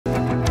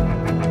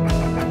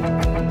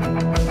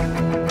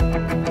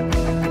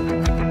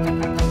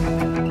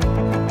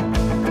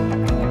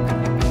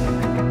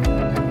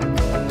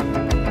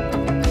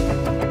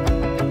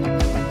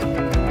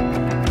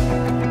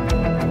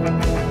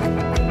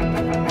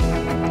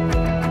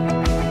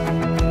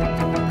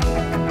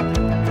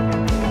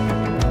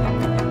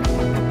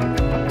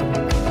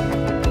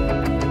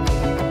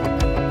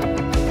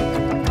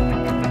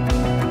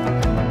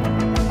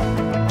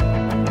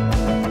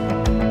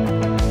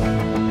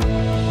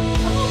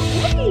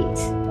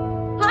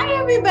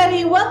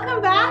everybody.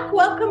 Welcome back.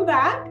 Welcome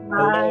back.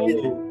 Hi.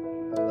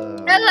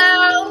 Hello.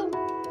 Hello.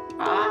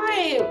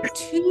 Hi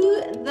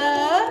to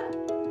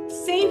the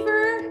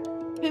Safer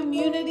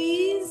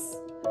Communities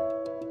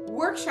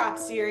workshop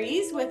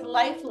series with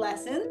life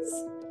lessons.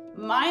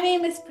 My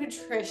name is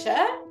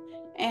Patricia,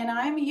 and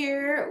I'm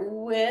here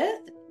with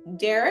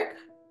Derek,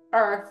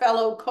 our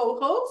fellow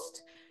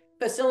co-host,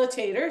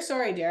 facilitator.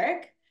 Sorry,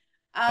 Derek.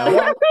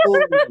 Hello.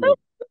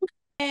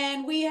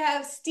 And we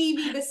have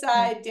Stevie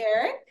beside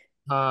Derek.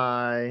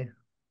 Hi.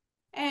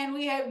 And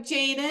we have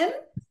Jaden.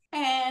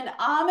 And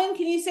Amin,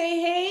 can you say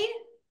hey?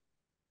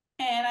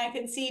 And I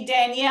can see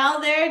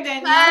Danielle there.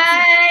 Danielle,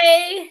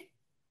 Hi.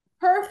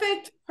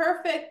 perfect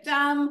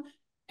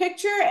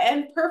picture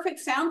and perfect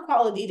sound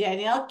quality,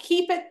 Danielle.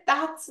 Keep it,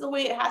 that's the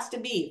way it has to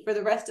be for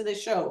the rest of the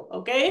show,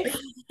 okay?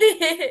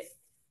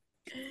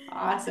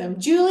 Awesome.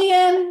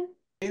 Julian.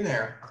 Hey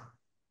there.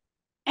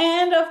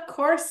 And of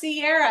course,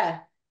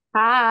 Sierra.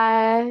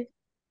 Hi.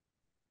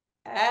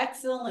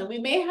 Excellent. We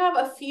may have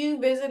a few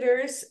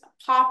visitors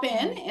pop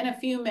in a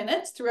few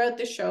minutes throughout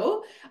the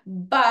show,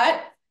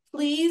 but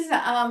please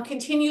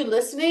continue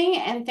listening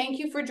and thank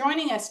you for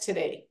joining us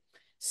today.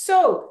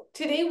 So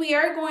today we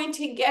are going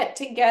to get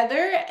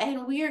together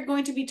and we are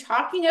going to be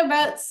talking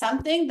about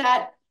something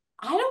that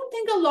I don't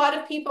think a lot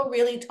of people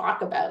really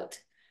talk about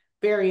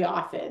very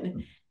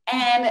often,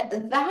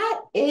 and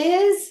that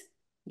is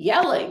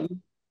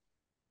yelling.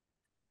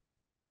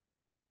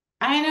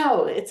 I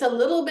know it's a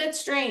little bit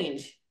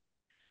strange.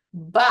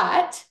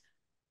 But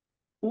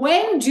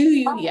when do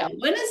you yell?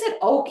 When is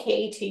it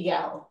okay to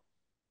yell?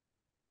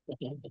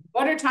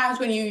 What are times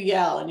when you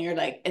yell and you're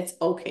like, it's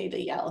okay to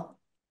yell?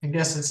 I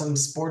guess it's some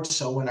sports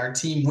show when our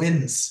team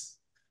wins.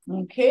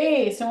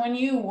 Okay, so when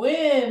you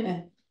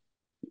win.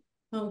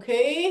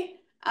 Okay.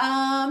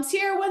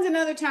 Sierra, when's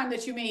another time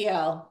that you may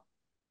yell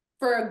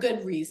for a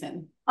good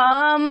reason?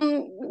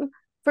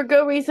 For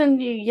good reason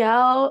you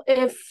yell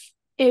if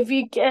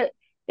you get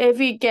if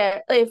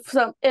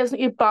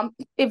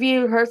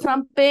you hurt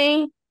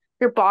something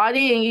your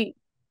body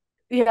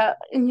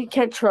and you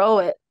can't throw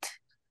it.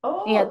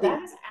 Oh,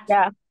 that's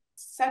Yeah.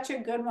 such a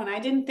good one. I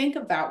didn't think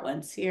of that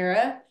one,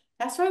 Sierra.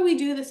 That's why we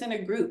do this in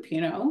a group,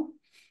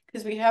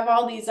 because we have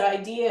all these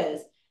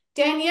ideas.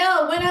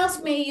 Danielle, when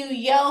else may you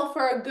yell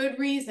for a good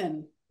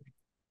reason?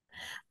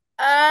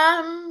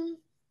 Um,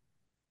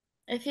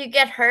 if you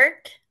get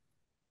hurt.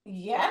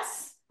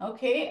 Yes.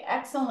 Okay,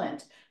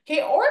 excellent.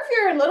 Okay, or if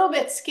you're a little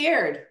bit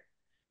scared,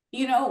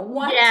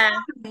 one Yeah.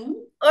 time,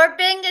 Or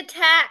being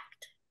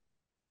attacked.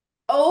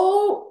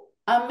 oh,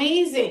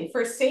 amazing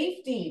for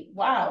safety.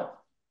 Wow.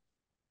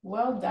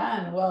 Well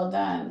done. Well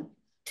done.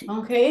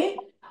 Okay.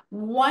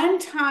 One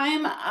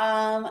time,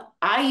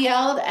 I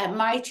yelled at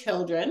my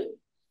children.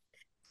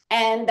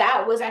 And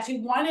that was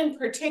actually one in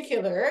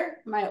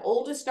particular, my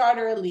oldest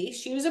daughter,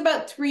 Elise. She was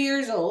about 3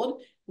 years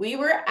old. We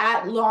were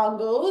at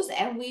Longo's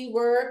and we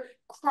were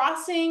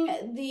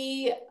crossing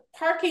the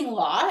parking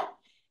lot,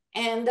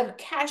 and the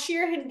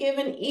cashier had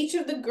given each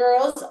of the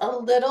girls a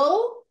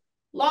little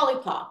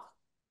lollipop.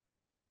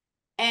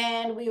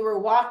 And we were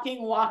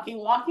walking,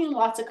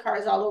 lots of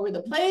cars all over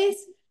the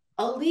place.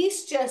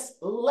 Elise just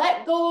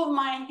let go of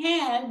my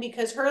hand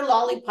because her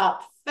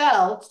lollipop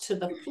fell to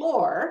the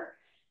floor.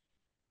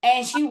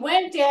 And she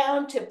went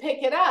down to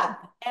pick it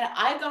up. And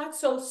I got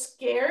so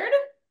scared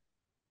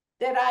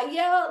that I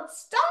yelled,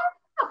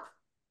 "Stop!"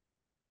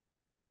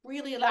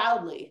 really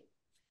loudly.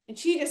 And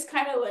she just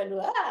kind of went,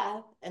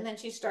 "Ah." And then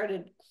she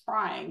started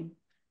crying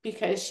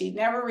because she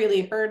never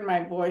really heard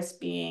my voice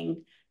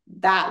being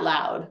that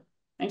loud.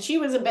 And she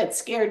was a bit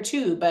scared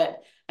too,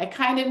 but I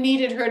kind of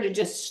needed her to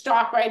just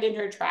stop right in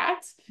her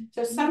tracks.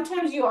 So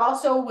sometimes you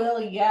also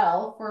will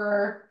yell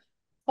for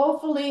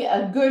hopefully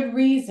a good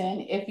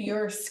reason if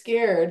you're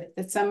scared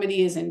that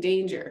somebody is in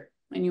danger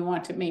and you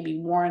want to maybe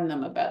warn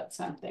them about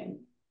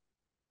something.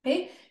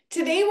 Okay,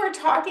 today we're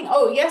talking,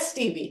 oh yes,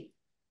 Stevie.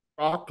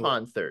 Rock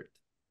concert.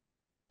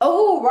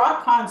 Oh,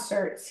 rock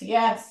concerts.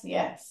 Yes,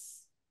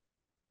 yes.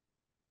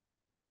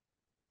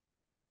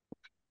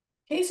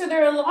 Okay, so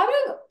there are a lot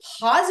of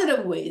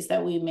positive ways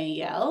that we may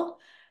yell,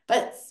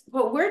 but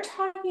what we're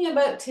talking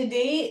about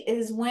today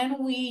is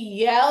when we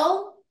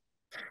yell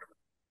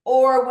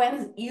or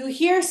when you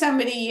hear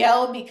somebody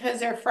yell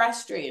because they're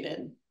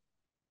frustrated.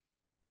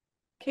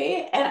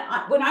 Okay, and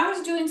when I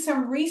was doing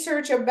some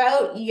research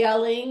about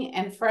yelling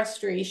and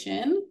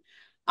frustration,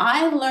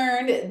 I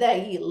learned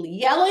that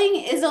yelling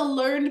is a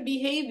learned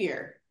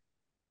behavior.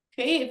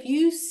 Okay, if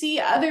you see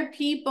other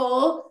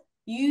people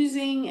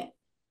using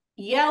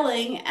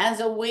yelling as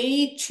a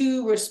way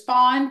to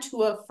respond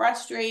to a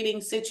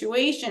frustrating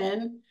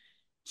situation,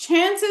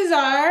 chances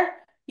are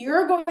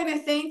you're going to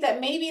think that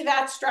maybe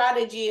that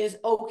strategy is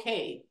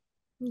okay.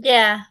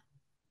 Yeah.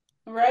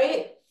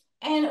 Right?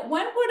 And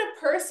when would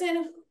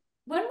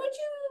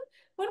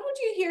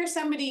you hear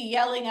somebody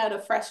yelling out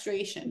of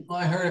frustration? Well,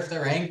 I heard if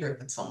they're angry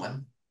with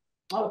someone.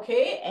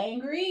 Okay,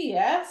 angry,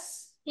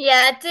 yes.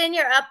 Yeah, it's in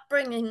your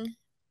upbringing.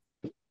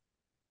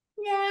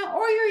 Yeah,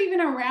 or you're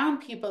even around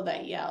people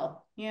that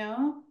yell.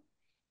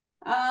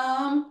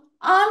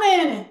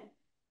 Amen.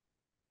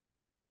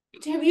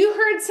 Have you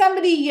heard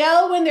somebody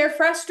yell when they're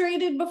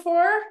frustrated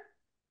before?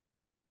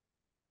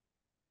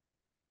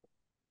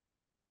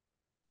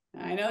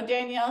 I know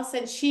Danielle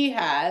said she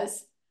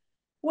has.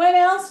 When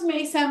else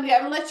may somebody,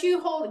 I'm gonna let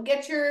you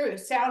get your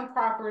sound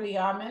properly,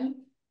 Amin.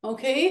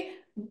 Okay.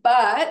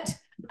 But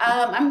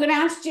I'm gonna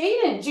ask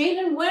Jaden.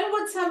 Jaden, when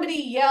would somebody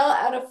yell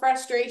out of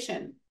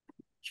frustration?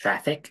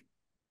 Traffic.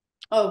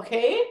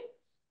 Okay.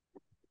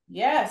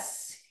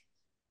 Yes.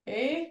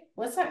 Okay.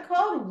 What's that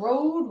called?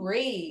 Road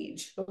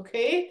rage.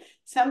 Okay.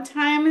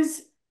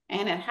 Sometimes,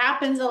 and it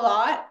happens a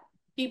lot,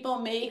 people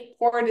make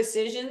poor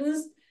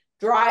decisions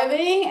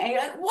driving, and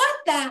you're like, what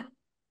the?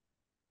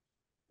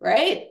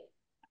 Right?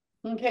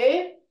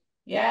 Okay.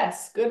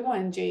 Yes. Good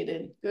one,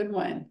 Jaden. Good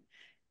one.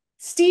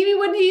 Stevie,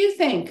 what do you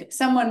think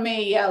someone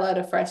may yell out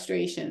of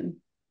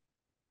frustration?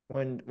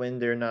 When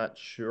they're not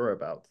sure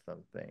about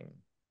something.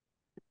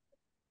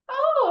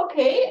 Oh,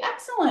 okay.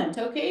 Excellent.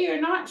 Okay. You're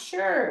not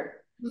sure.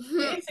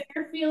 Okay. So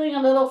you're feeling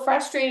a little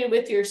frustrated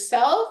with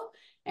yourself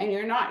and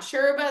you're not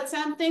sure about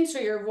something. So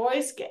your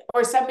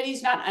or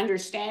somebody's not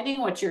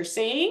understanding what you're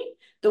saying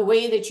the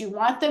way that you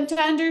want them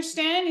to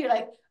understand. You're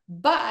like,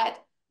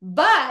 but,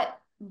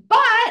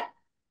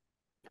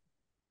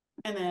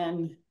 and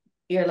then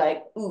you're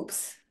like,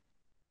 oops,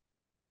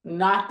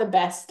 not the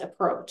best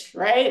approach,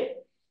 right?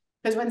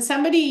 Because when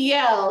somebody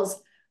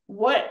yells,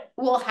 what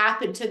will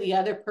happen to the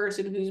other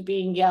person who's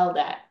being yelled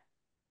at?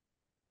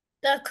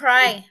 The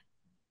cry.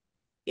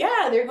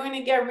 Yeah, they're going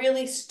to get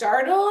really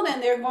startled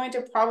and they're going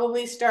to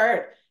probably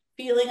start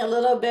feeling a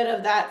little bit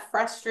of that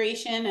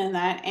frustration and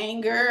that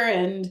anger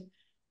and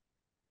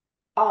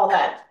all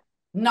that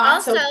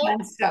not so Also,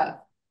 fun stuff.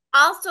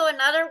 also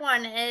another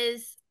one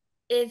is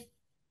if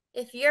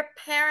if your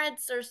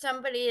parents or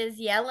somebody is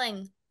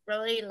yelling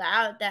really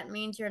loud, that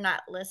means you're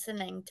not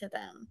listening to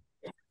them.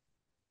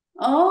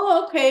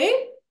 Oh,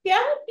 okay.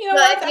 Yeah, you know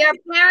So what? if your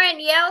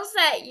parent yells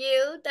at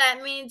you,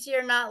 that means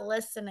you're not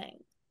listening.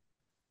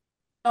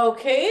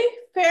 Okay,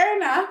 fair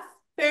enough.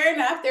 Fair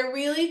enough. They're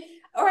really,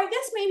 or I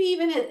guess maybe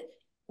even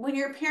when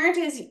your parent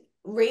is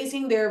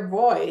raising their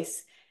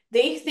voice,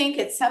 they think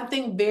it's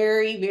something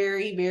very,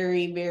 very,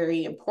 very,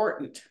 very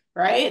important,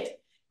 right?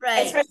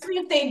 Right. Especially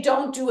if they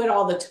don't do it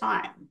all the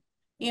time.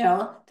 You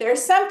know,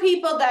 there's some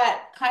people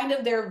that kind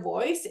of their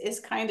voice is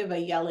kind of a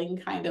yelling,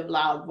 kind of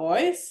loud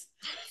voice.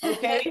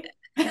 Okay.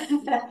 I've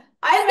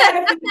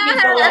met a few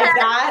people like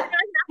that.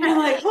 And I'm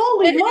like,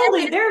 holy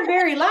moly, they're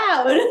very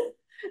loud.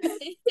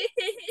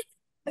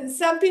 And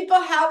some people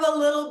have a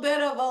little bit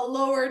of a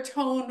lower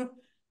tone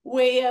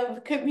way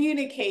of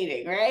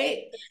communicating,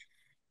 right?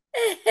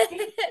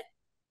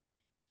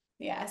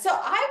 Yeah. So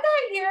I've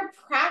got here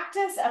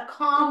practice a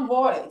calm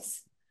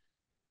voice.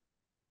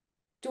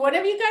 Do one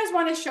of you guys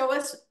want to show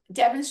us,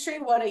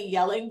 demonstrate what a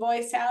yelling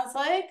voice sounds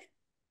like?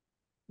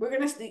 We're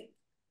gonna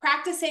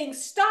practice saying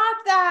 "stop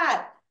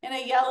that" in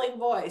a yelling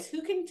voice.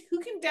 Who can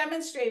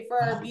demonstrate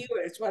for our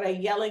viewers what a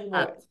yelling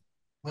voice?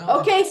 Well,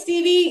 Okay,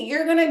 Stevie,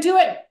 you're gonna do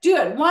it. Do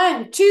it.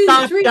 One, two,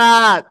 Stop three.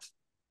 that!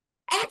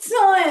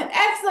 Excellent,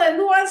 excellent.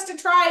 Who wants to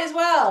try as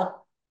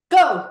well?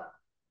 Go.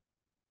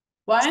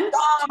 One,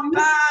 stop two.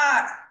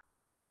 that.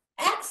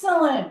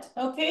 Excellent.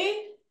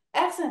 Okay,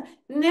 excellent.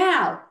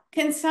 Now,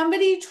 can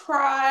somebody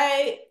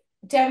try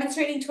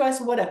demonstrating to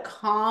us what a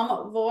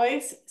calm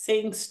voice,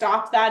 saying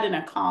stop that in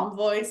a calm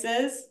voice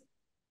is?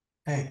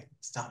 Hey,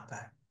 stop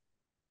that.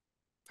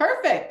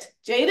 Perfect.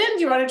 Jaden, do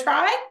you want to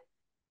try?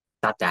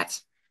 Stop that.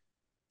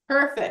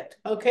 Perfect.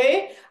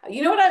 Okay.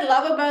 You know what I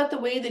love about the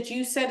way that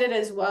you said it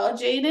as well,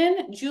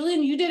 Jaden?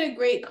 Julian, you did a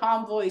great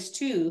calm voice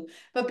too.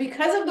 But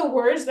because of the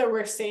words that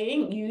we're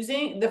saying,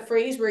 using the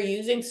phrase we're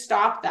using,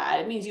 stop that,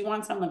 it means you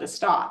want someone to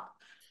stop.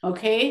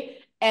 Okay.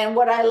 And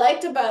what I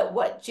liked about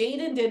what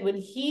Jaden did when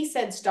he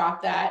said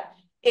stop that,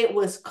 it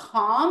was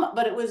calm,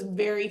 but it was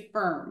very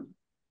firm.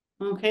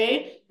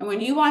 Okay. And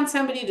when you want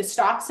somebody to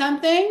stop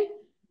something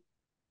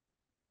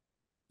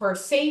for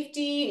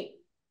safety,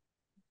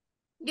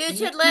 You you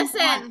should want,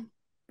 listen.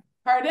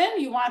 pardon,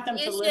 you want them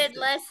to You should listen.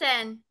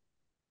 listen.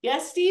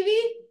 Yes,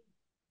 Stevie?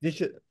 You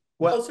should, Oh,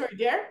 well, sorry,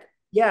 Derek?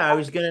 yeah, I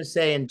was gonna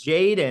say, and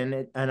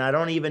Jaden, and I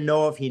don't even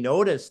know if he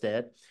noticed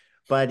it,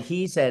 but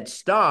he said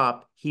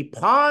stop. He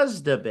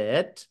paused a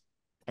bit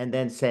and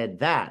then said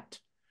that.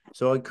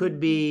 So it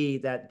could be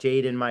that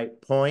Jaden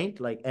might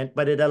point, like, and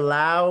but it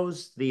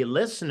allows the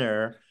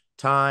listener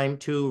time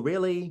to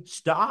really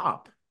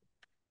stop.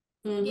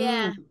 Yeah.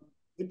 Mm-hmm.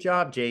 Good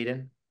job,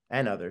 Jaden,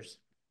 and others.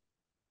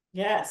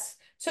 Yes.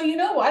 So you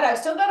know what? I've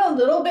still got a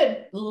little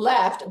bit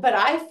left, but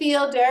I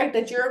feel, Derek,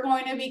 that you're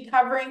going to be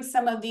covering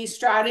some of these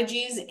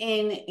strategies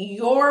in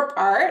your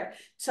part.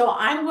 So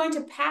I'm going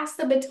to pass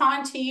the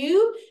baton to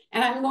you,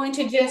 and I'm going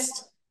to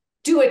just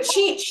do a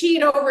cheat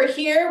sheet over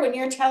here when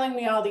you're telling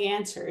me all the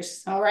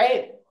answers. All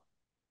right?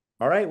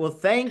 All right. Well,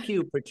 thank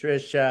you,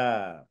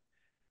 Patricia.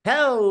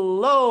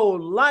 Hello,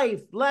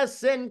 life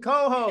lesson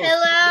co-host.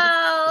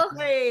 Hello.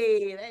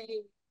 Hey, hey.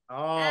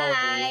 All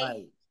Hi.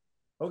 right.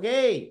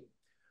 Okay.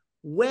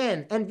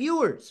 When, and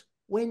viewers,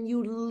 when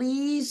you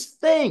least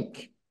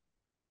think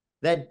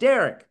that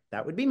Derek,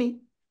 that would be me,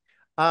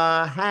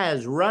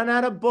 has run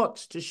out of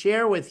books to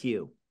share with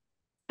you.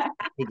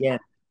 Again,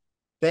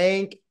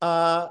 think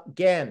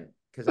again,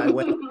 because I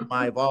went to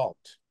my vault.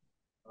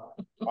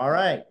 All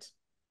right.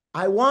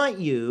 I want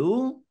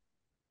you,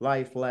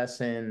 Life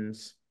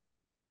Lessons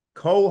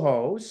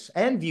co-hosts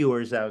and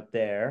viewers out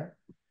there,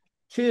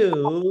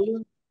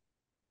 to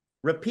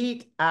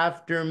repeat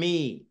after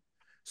me.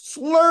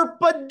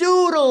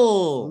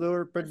 Slurp-a-doodle.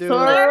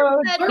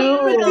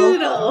 Slurp-a-doodle.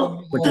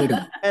 Doodle. Potato.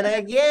 And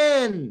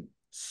again,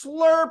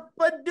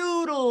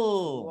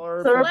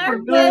 slurp-a-doodle.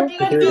 Slurp-a-doodle.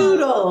 Potato.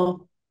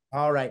 Doodle.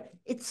 All right.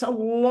 It's a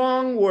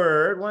long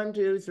word. 1,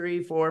 2,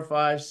 3, 4,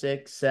 5,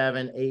 6,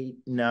 7, 8,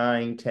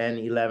 9, 10,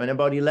 11.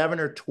 About 11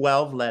 or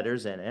 12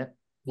 letters in it.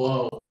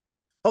 Whoa.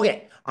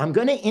 Okay. I'm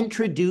going to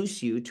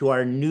introduce you to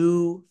our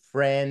new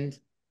friend.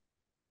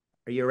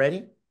 Are you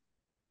ready?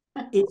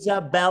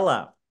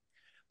 Isabella.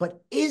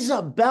 But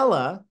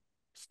Isabella,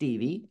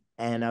 Stevie,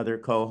 and other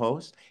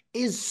co-hosts,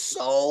 is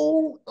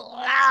so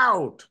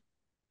loud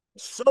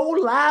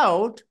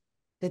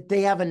that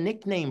they have a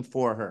nickname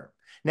for her.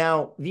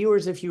 Now,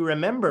 viewers, if you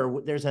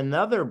remember, there's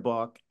another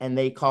book and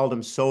they called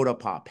him Soda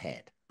Pop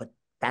Head, but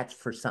that's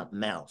for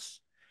something else.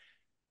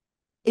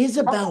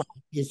 Isabella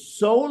is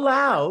so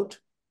loud.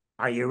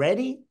 Are you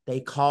ready?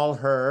 They call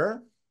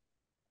her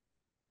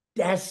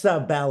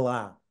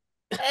Decibella.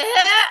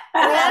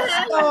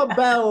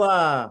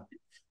 Decibella.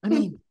 I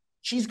mean,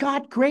 she's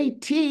got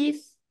great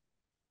teeth,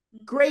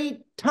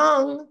 great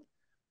tongue,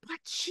 but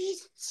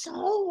she's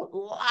so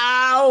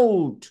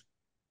loud.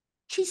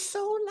 She's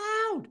so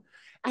loud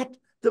at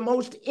the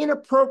most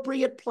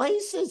inappropriate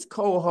places,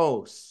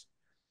 co-hosts.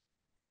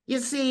 You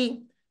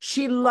see,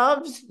 she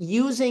loves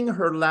using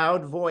her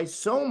loud voice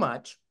so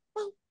much,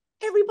 well,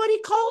 everybody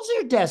calls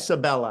her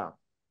Decibella.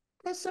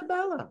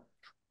 Decibella.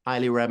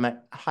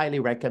 Highly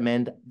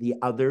recommend the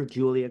other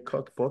Julia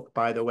Cook book,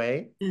 by the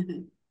way.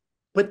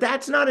 But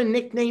that's not a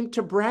nickname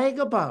to brag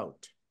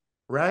about,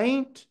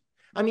 right?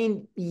 I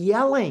mean,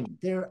 yelling,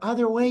 there are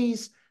other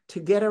ways to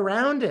get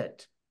around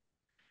it.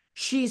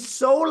 She's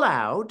so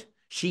loud,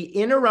 she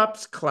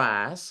interrupts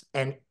class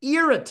and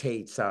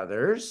irritates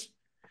others.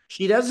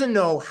 She doesn't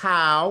know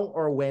how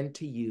or when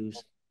to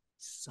use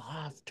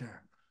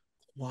softer,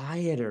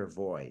 quieter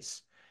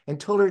voice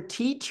until her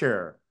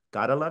teacher,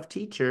 gotta love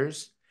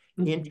teachers,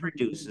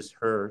 introduces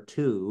her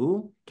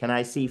to, can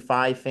I see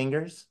 5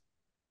 fingers?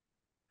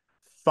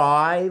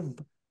 5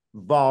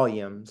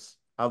 volumes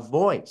of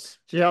voice.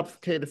 She helps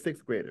K the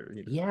 6th grader.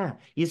 Yeah.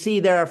 You see,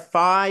 there are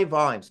 5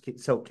 volumes.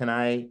 So can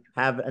I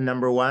have a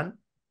number 1?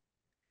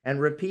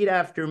 And repeat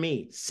after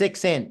me.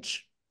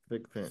 6-inch.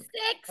 6-inch.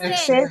 6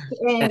 inch.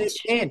 6-inch.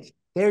 6-inch.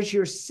 There's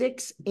your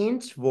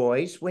 6-inch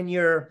voice when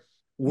you're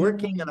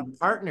working in a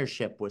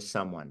partnership with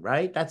someone,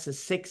 right? That's a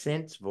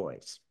 6-inch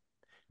voice.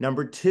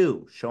 Number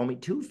 2, show me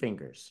 2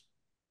 fingers.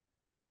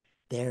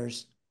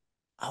 There's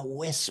a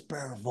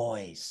whisper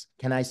voice.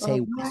 Can I say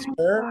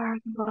whisper?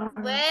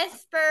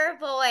 Whisper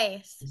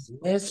voice.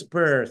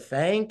 Whisper.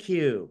 Thank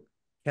you.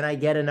 Can I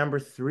get a number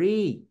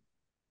 3?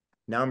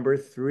 Number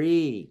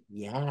 3.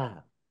 Yeah.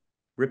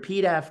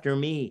 Repeat after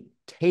me.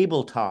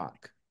 Table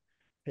talk.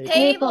 Table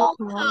Tabletop.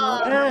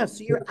 talk. Yeah,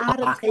 so you're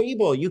at a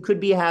table. You could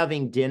be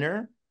having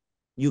dinner.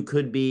 You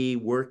could be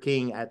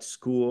working at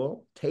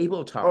school.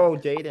 Table talk. Oh,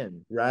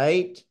 Jaden.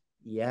 Right?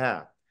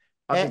 Yeah.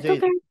 And,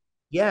 Jaden.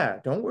 yeah,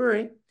 don't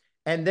worry.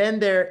 And then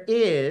there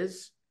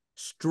is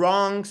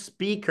strong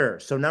speaker.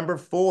 So number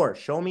 4,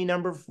 show me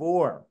number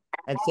 4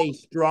 and say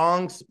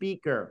strong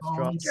speaker.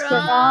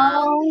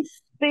 Strong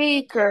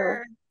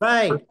speaker.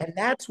 Right. And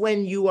that's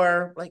when you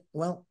are like,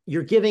 well,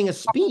 you're giving a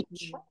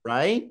speech,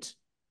 right?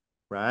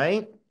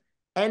 Right.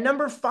 And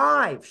number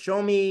 5,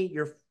 show me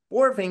your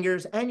 4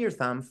 fingers and your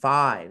thumb,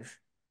 5.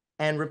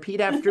 And repeat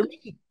after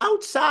me,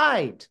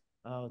 outside.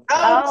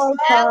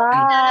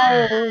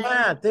 Outside.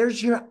 Yeah,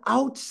 there's your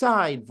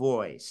outside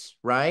voice,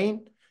 right?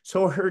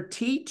 So her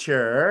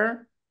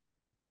teacher,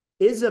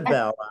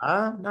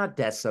 Isabella, not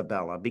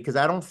Decibella, because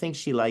I don't think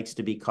she likes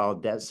to be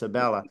called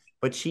Decibella,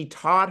 but she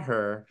taught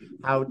her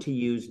how to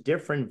use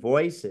different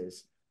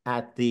voices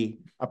at the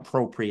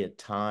appropriate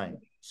time.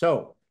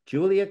 So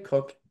Julia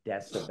Cook,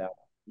 Decibella.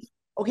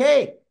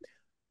 Okay,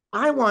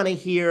 I want to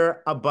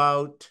hear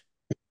about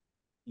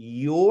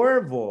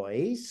your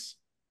voice.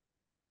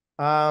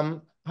 I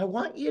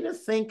want you to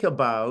think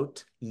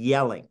about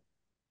yelling,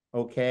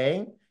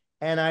 okay?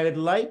 And I would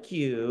like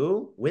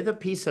you, with a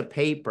piece of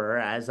paper,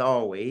 as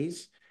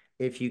always,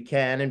 if you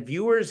can, and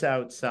viewers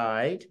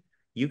outside,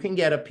 you can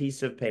get a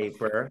piece of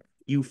paper,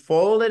 you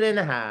fold it in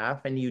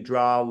half, and you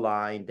draw a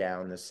line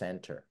down the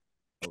center,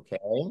 okay?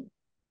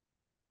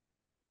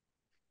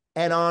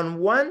 And on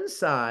one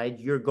side,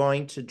 you're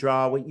going to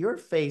draw what your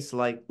face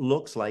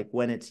looks like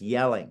when it's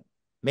yelling.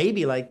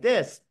 Maybe like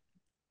this.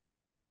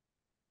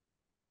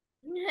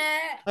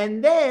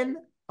 And then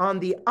on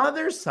the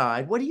other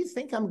side, what do you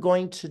think I'm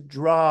going to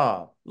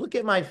draw? Look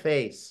at my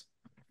face.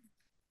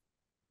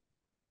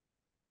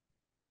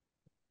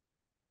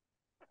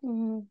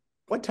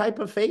 What type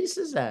of face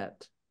is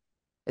that?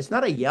 It's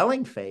not a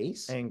yelling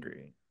face.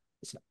 Angry.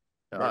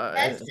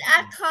 That's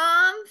a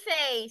calm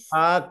face.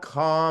 A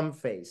calm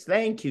face.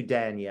 Thank you,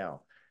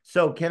 Danielle.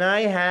 So can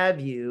I have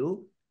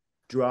you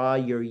draw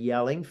your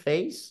yelling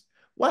face?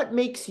 What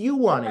makes you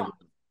want to yell?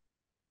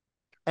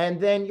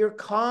 And then your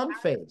calm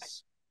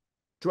face.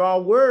 Draw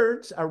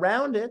words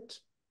around it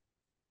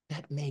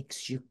that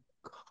makes you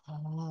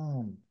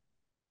calm.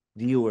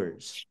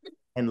 Viewers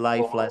and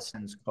Life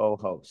Lessons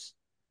co-hosts.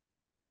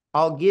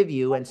 I'll give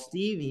you, and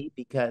Stevie,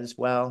 because,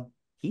 well,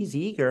 he's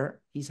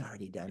eager. He's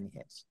already done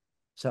his.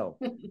 So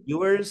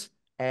viewers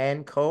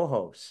and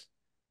co-hosts,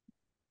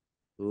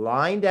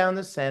 line down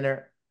the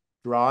center,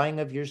 drawing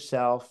of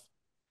yourself,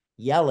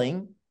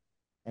 yelling,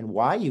 and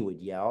why you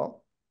would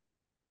yell,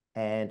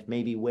 and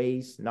maybe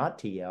ways not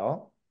to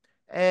yell,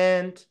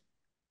 and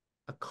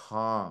a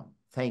calm.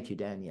 Thank you,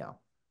 Danielle.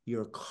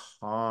 Your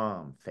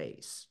calm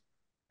face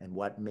and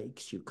what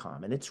makes you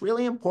calm. And it's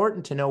really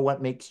important to know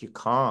what makes you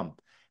calm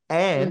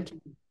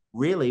and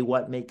really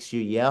what makes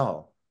you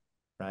yell,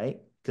 right?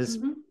 Because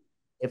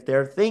if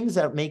there are things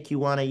that make you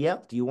want to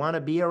yell, do you want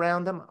to be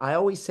around them? I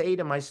always say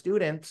to my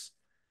students,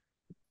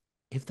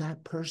 if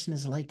that person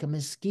is like a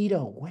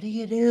mosquito, what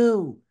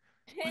do?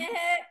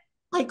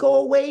 I go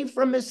away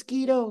from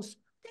mosquitoes.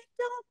 Then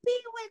don't be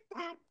with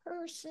that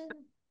person.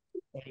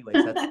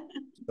 Anyways, that's the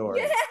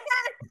story.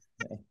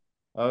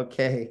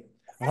 Okay.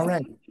 All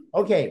right.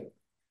 Okay.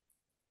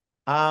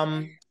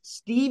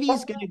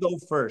 Stevie's gonna go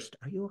first.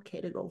 Are you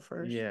okay to go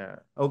first? Yeah.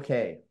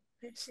 Okay.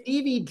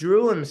 Stevie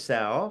drew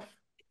himself.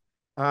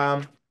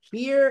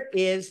 Here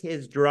is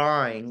his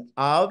drawing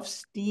of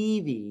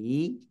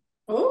Stevie.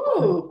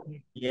 Oh,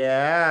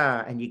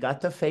 Yeah, and you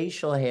got the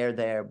facial hair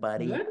there,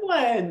 buddy. good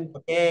one.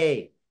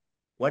 Okay.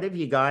 What have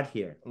you got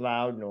here?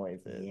 Loud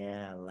noises.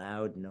 Yeah,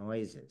 loud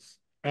noises.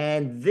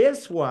 And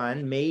this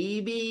one,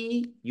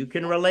 maybe you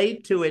can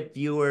relate to it,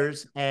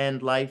 viewers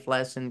and Life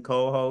Lesson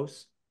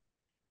co-hosts.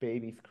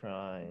 Babies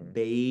crying.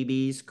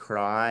 Babies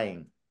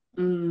crying.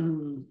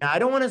 Mm. Now, I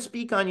don't want to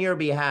speak on your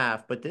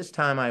behalf, but this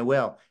time I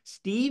will.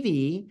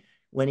 Stevie,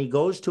 when he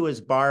goes to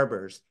his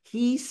barber's,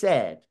 he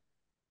said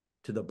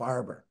to the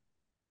barber,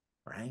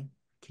 right?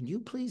 Can you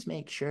please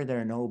make sure there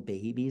are no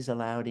babies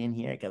allowed in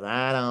here? Because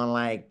I don't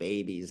like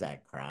babies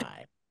that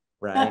cry,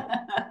 right?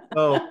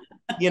 So,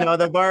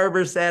 the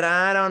barber said,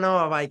 I don't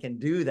know if I can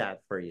do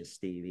that for you,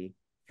 Stevie.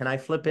 Can I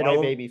flip it Why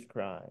over? babies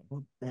cry?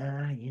 Well, there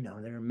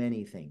are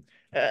many things.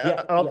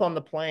 Also on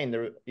the plane,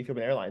 the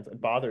Ethiopian Airlines, it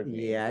bothered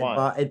me.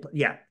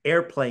 Yeah,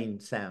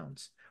 airplane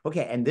sounds.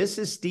 Okay, and this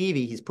is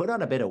Stevie. He's put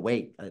on a bit of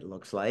weight, it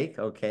looks like.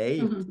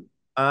 Okay.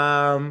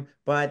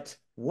 But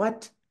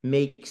what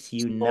makes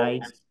you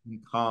nice and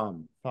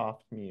calm?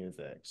 Soft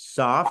music.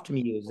 Soft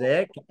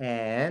music.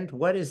 And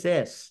what is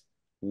this?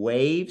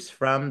 Waves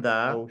from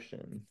the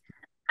Ocean.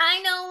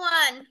 I know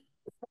one.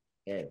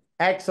 Okay.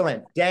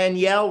 Excellent.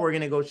 Danielle, we're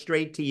going to go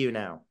straight to you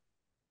now.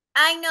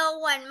 I know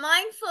one.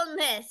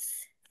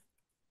 Mindfulness.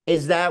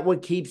 Is that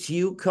what keeps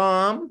you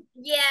calm?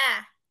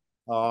 Yeah.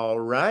 All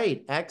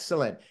right.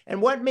 Excellent.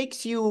 And what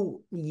makes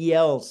you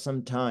yell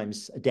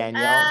sometimes,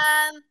 Danielle?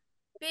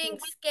 Being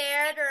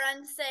scared or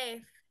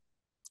unsafe.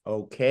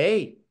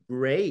 Okay.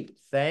 Great.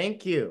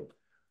 Thank you.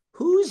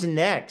 Who's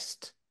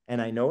next?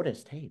 And I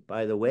noticed, hey,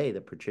 by the way,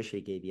 the Patricia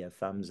gave you a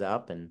thumbs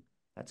up, and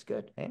that's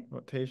good. Hey? Oh,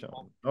 Tejan.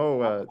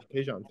 Oh,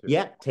 Tejan's here.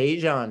 Yeah,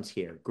 Tejan's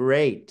here.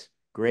 Great.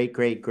 Great,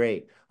 great,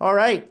 great. All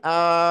right.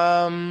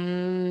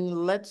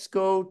 Let's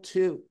go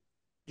to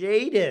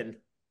Jaden.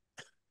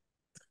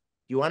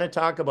 You want to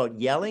talk about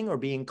yelling or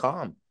being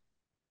calm?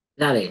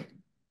 Yelling.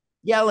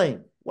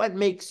 Yelling. What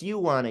makes you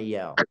want to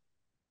yell?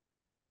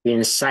 Being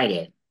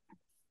excited.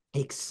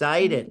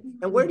 Excited.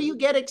 And where do you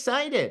get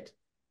excited?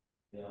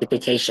 The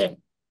vacation.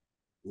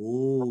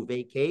 Ooh,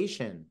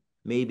 vacation.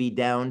 Maybe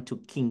down to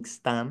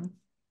Kingston.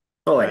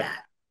 Florida.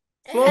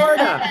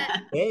 Florida.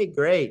 Hey,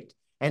 great.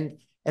 And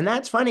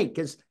that's funny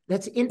because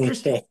that's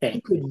interesting.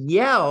 You could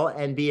yell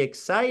and be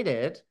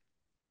excited.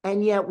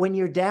 And yet when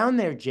you're down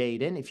there,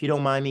 Jaden, if you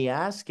don't mind me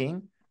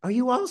asking, are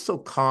you also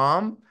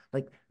calm?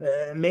 Like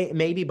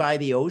maybe by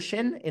the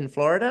ocean in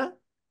Florida?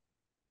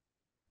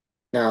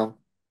 No.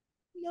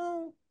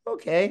 No.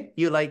 Okay.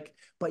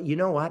 But you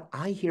know what?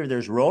 I hear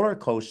there's roller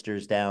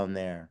coasters down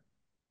there.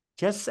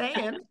 Just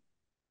saying.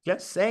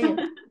 Just saying.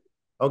 I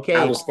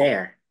Okay. was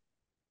there.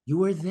 You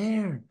were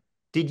there.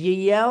 Did you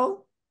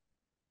yell?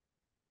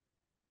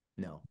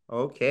 No.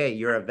 Okay.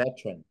 You're a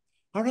veteran.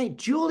 All right,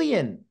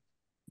 Julian.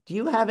 Do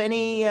you have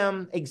any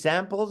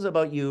examples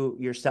about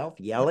yourself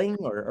yelling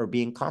or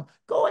being calm?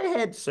 Go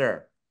ahead,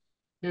 sir.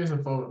 Here's a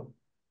photo.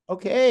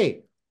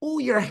 Okay. Oh,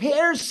 your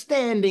hair's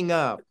standing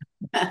up.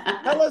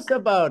 Tell us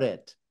about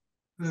it.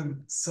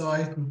 So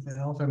I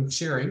help him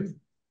cheering.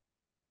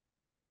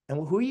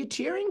 And who are you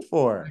cheering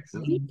for?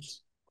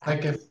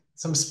 Like if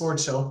some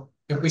sports show,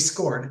 if we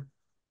scored.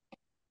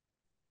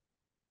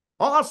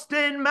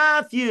 Austin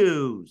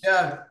Matthews.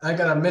 Yeah, I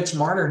got a Mitch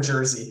Marner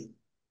jersey.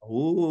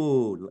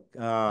 Ooh,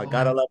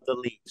 gotta love the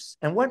Leafs.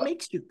 And what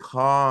makes you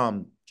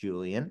calm,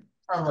 Julian?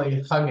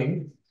 Probably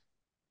hugging.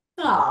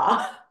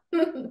 Aw.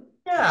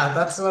 Yeah,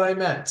 that's what I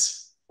meant.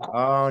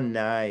 Oh,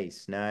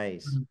 nice,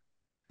 nice.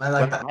 I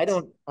like Well,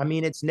 that. I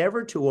mean, it's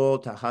never too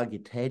old to hug a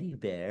teddy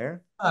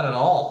bear. Not at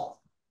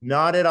all.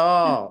 Not at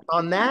all.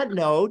 On that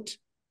note,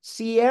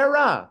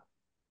 Sierra,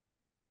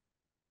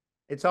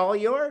 it's all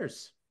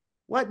yours.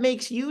 What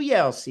makes you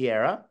yell,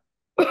 Sierra?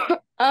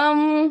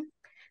 Um,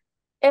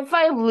 if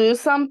I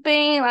lose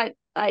something,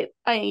 I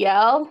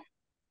yell.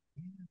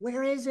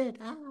 Where is it?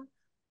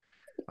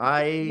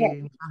 Ah.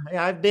 Yeah.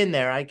 I've been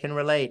there. I can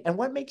relate. And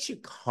what makes you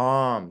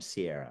calm,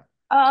 Sierra?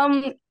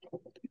 Um,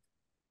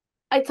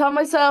 I tell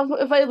myself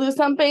if I lose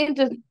something,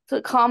 just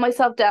to calm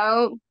myself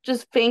down,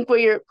 just think where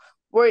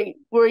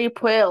you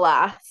put it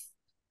last.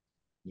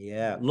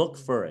 Yeah, look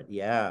for it.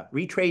 Yeah,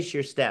 retrace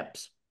your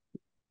steps.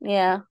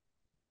 Yeah,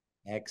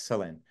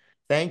 Excellent.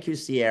 Thank you,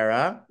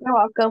 Sierra. you're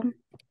welcome.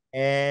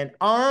 And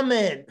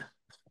Ahmed,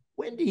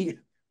 when do you,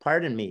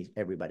 pardon me,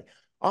 everybody.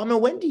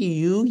 Ahmed, when do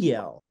you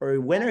yell?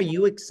 Or when are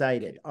you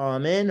excited?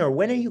 Ahmed, or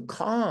when are you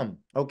calm?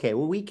 Okay,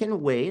 well, we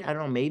can wait. I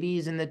don't know, maybe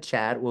he's in the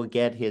chat. We'll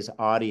get his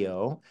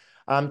audio.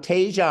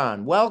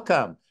 Tejan,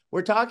 welcome.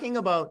 We're talking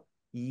about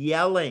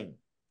yelling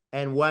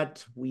and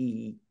what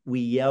we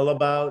yell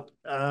about.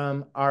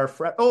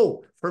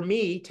 For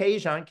me,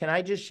 Tejan, can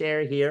I just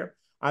share here?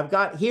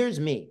 Here's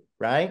me,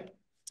 right?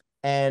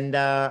 And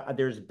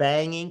there's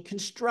banging.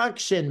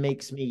 Construction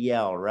makes me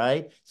yell,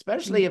 right?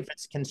 Especially if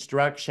it's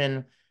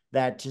construction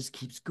that just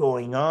keeps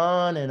going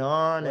on and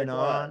on Like and what?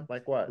 on,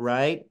 Like what?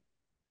 right?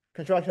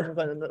 Construction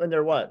and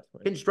they're what?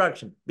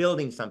 Construction,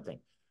 building something.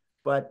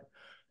 But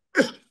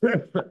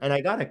and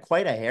I got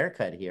quite a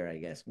haircut here, I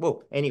guess.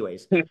 Whoa,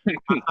 anyways,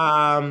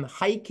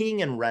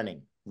 hiking and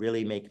running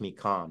really make me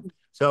calm.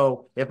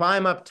 So if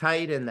I'm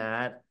uptight in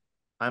that,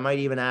 I might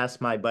even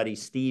ask my buddy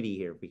Stevie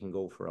here if we can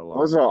go for a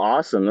Those long. are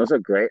awesome. Those are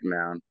great,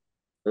 man.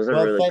 Those are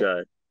Well, really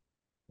good.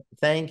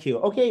 thank you.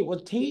 Okay, well,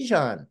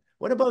 Tejan,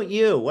 what about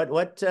you? What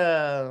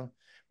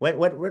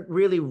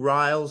really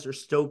riles or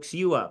stokes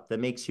you up that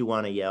makes you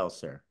want to yell,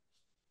 sir?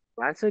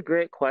 That's a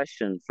great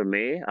question for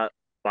me.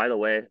 By the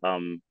way,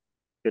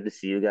 good to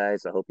see you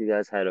guys. I hope you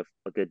guys had a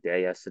good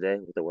day yesterday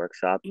with the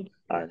workshop.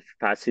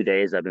 Past 2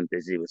 days, I've been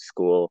busy with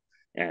school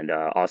and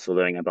also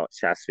learning about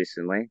chess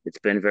recently. It's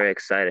been very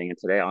exciting, and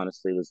today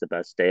honestly was the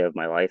best day of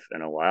my life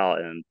in a while.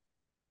 And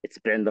it's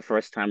been the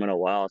first time in a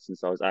while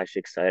since I was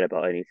actually excited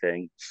about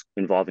anything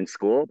involving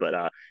school. But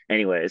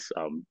anyways,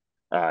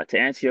 to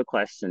answer your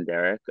question,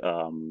 Derek,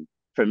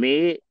 for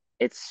me,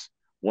 it's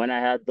when I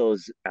had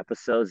those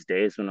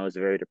days when I was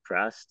very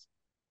depressed,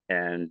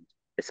 and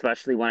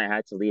especially when I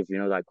had to leave,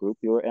 that group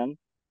you were in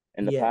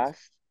the Yes.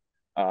 past.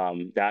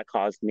 That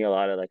caused me a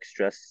lot of like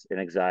stress and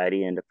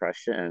anxiety and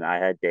depression. And I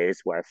had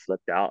days where I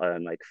flipped out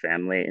on like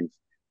family and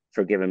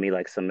for giving me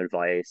like some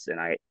advice, and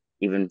I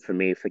even for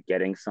me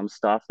forgetting some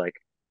stuff like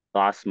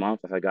last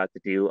month I forgot to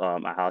do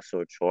a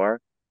household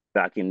chore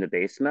back in the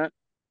basement,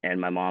 and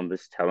my mom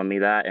was telling me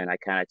that, and I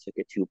kind of took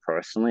it too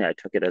personally. I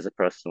took it as a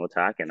personal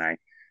attack, and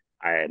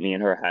me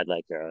and her had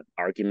like a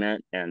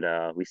argument, and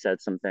we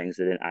said some things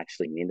we didn't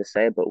actually mean to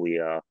say, but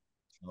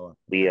Oh,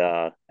 we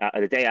yeah.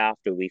 the day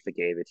after we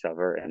forgave each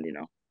other, and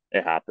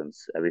it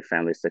happens. Every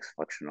family is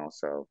dysfunctional,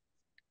 so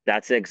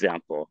that's the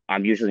example.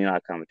 I'm usually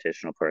not a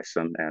competitional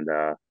person, and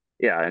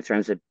yeah, in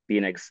terms of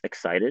being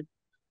excited,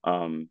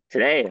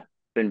 today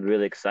I've been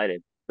really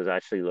excited. I was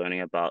actually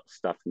learning about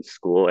stuff in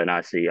school, and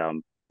actually,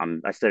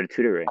 I started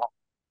tutoring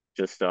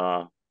just the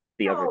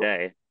other Oh,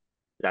 day.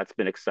 That's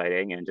been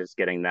exciting, and just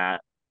getting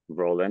that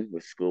rolling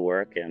with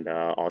schoolwork, and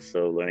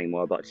also learning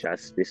more about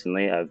chess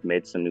recently. I've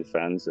made some new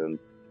friends, and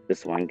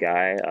this one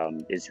guy,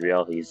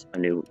 Israel, he's a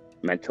new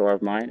mentor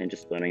of mine, and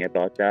just learning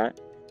about that,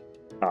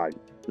 uh,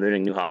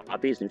 learning new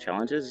hobbies, new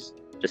challenges,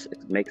 just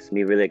it makes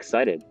me really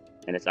excited.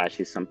 And it's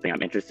actually something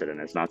I'm interested in.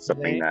 It's not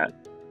something Thank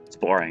that it's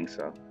boring.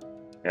 So,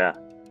 yeah.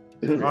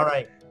 All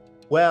right.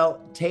 Well,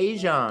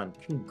 Tejan,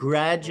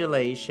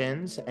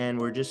 congratulations. And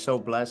we're just so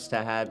blessed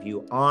to have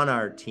you on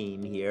our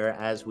team here,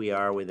 as we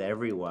are with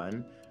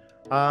everyone.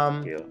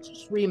 You.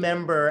 Just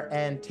remember,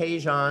 and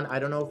Tejan, I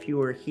don't know if you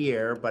were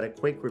here, but a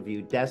quick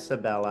review,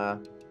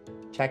 Decibella,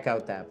 check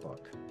out that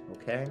book,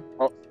 okay?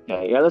 Oh,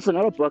 yeah. There's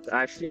another book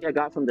actually I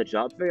got from the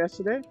job fair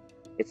yesterday.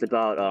 It's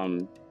about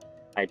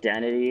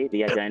identity,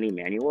 the identity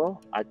manual.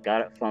 I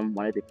got it from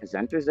one of the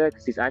presenters there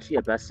because he's actually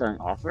a best-selling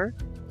author.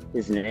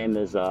 His name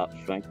is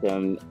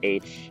Franklin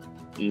H.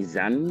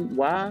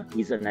 Izenwa.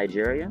 He's a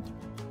Nigerian.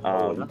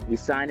 Oh, He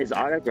signed his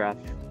autograph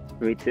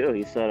for me too.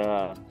 He said,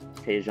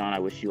 Tejan, I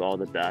wish you all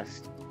the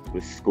best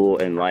with school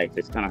and life.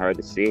 It's kind of hard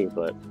to see,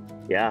 but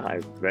yeah, I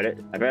read it.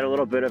 I read a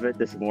little bit of it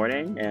this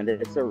morning, and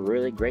it's a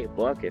really great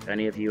book. If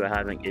any of you are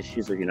having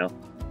issues with,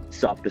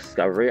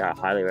 self-discovery, I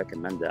highly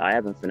recommend it. I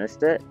haven't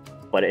finished it,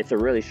 but it's a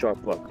really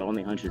short book,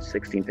 only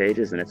 116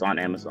 pages, and it's on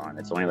Amazon.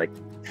 It's only like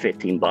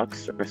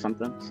 $15 or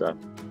something. So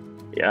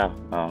yeah.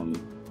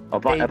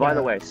 By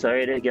the way,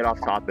 sorry to get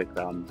off topic,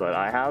 but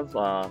I have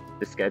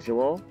the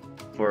schedule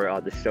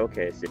for the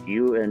showcase. If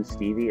you and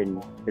Stevie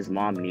and his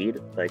mom need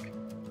like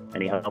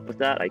any help with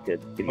that, I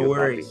could give no you a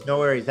worries, copy. no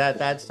worries.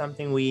 That's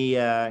something we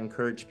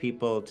encourage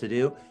people to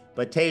do. But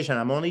But Tajan,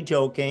 I'm only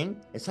joking.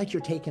 It's like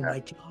you're taking my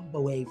job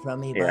away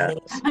from me, Yeah.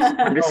 buddy.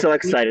 I'm just so Oh,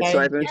 excited.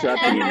 Sorry for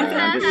interrupting you, man.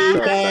 I'm just so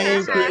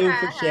excited. Thank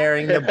you for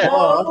sharing the book.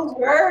 No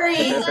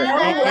worries, no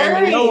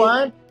And you know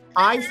worries. what?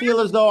 I feel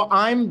as though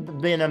I'm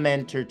been a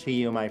mentor to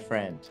you, my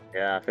friend.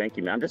 Yeah, thank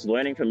you, man. I'm just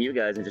learning from you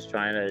guys and just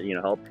trying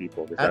to, help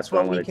people because That's that's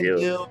what I what we want to can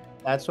do. do.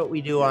 That's what we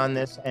do on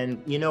this.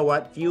 And you know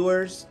what,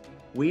 viewers?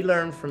 We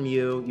learn from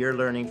you. You're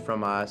learning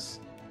from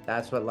us.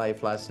 That's what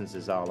Life Lessons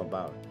is all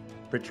about.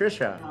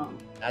 Patricia,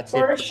 that's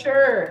For it.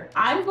 sure.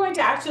 I'm going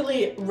to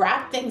actually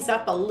wrap things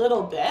up a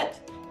little bit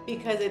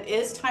because it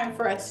is time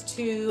for us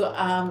to,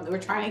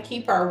 we're trying to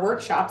keep our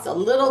workshops a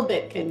little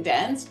bit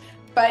condensed.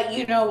 But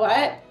you know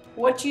what?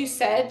 What you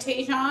said,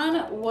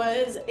 Tajan,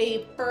 was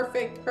a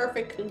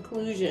perfect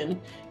conclusion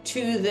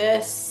to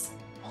this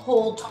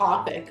whole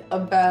topic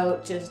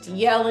about just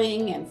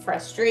yelling and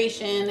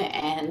frustration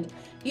and,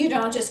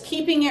 just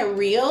keeping it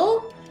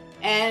real.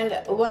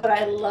 And what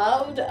I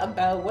loved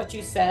about what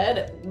you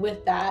said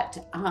with that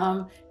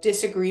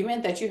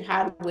disagreement that you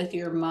had with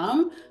your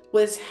mom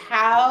was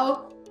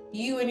how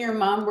you and your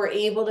mom were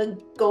able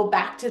to go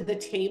back to the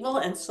table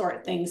and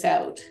sort things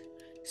out.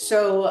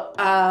 So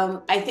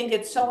I think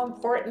it's so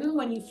important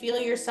when you feel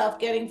yourself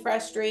getting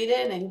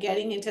frustrated and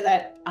getting into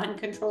that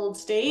uncontrolled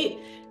state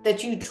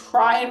that you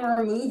try and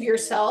remove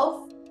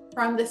yourself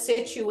from the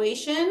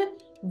situation,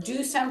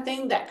 do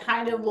something that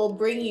kind of will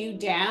bring you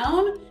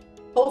down,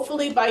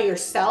 hopefully by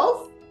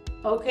yourself,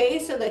 okay,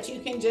 so that you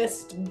can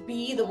just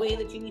be the way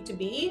that you need to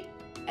be.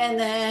 And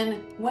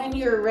then when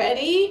you're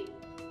ready,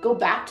 go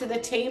back to the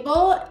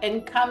table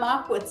and come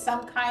up with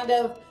some kind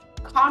of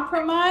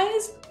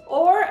compromise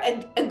or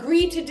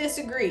agree to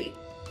disagree.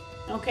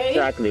 Okay.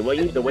 Exactly.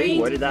 The way you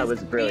worded that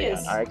was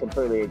brilliant. I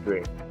completely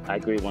agree. I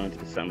agree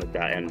 100% with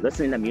that. And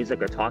listening to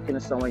music or talking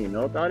to someone you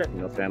know about it,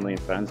 family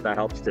and friends, that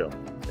helps too.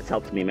 It's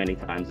helped me many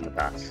times in the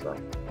past. So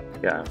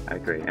yeah, I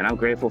agree. And I'm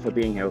grateful for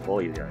being here with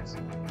all you guys.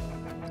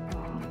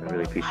 I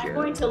really appreciate it. I'm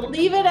going to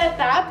leave it at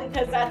that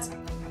because that's a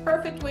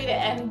perfect way to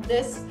end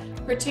this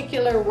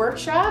particular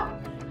workshop.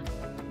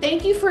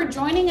 Thank you for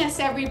joining us,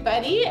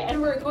 everybody,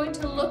 and we're going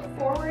to look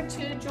forward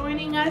to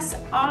joining us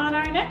on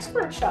our next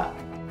workshop.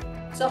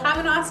 So have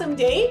an awesome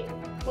day.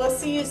 We'll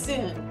see you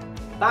soon.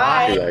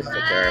 Bye. You guys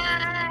take care.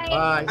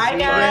 Bye. Bye, See you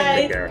guys.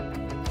 Take care.